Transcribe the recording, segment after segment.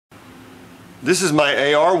This is my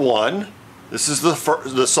AR1. This is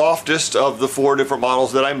the softest of the 4 different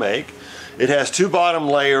models that I make. It has 2 bottom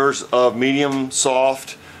layers of medium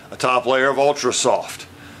soft, a top layer of ultra soft.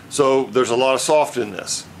 So there's a lot of soft in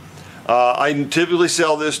this. I typically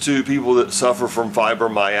sell this to people that suffer from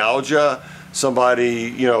fibromyalgia,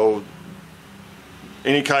 somebody, you know,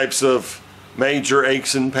 any types of major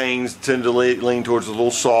aches and pains tend to lean towards a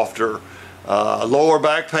little softer. Lower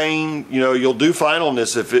back pain, you know, you'll do fine on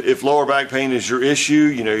this. If lower back pain is your issue,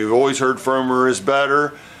 you know, you've always heard firmer is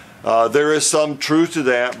better. There is some truth to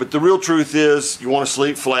that, but the real truth is you want to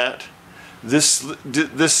sleep flat. This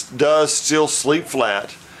does still sleep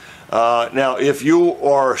flat. Now, if you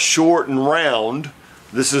are short and round,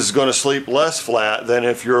 this is going to sleep less flat than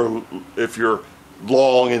if you're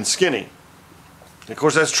long and skinny. Of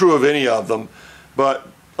course, that's true of any of them, but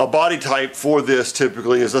a body type for this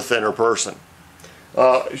typically is a thinner person.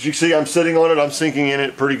 As you can see, I'm sitting on it, I'm sinking in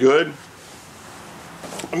it pretty good.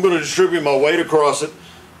 I'm going to distribute my weight across it.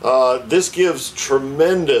 This gives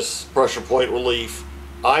tremendous pressure point relief.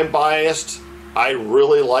 I'm biased. I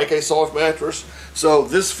really like a soft mattress, so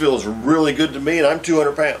this feels really good to me, and I'm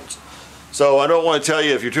 200 pounds. So I don't want to tell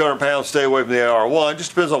you if you're 200 pounds, stay away from the AR1. It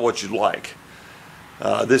just depends on what you like.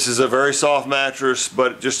 This is a very soft mattress,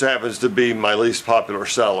 but it just happens to be my least popular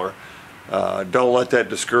seller. Don't let that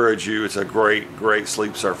discourage you. It's a great, great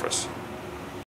sleep surface.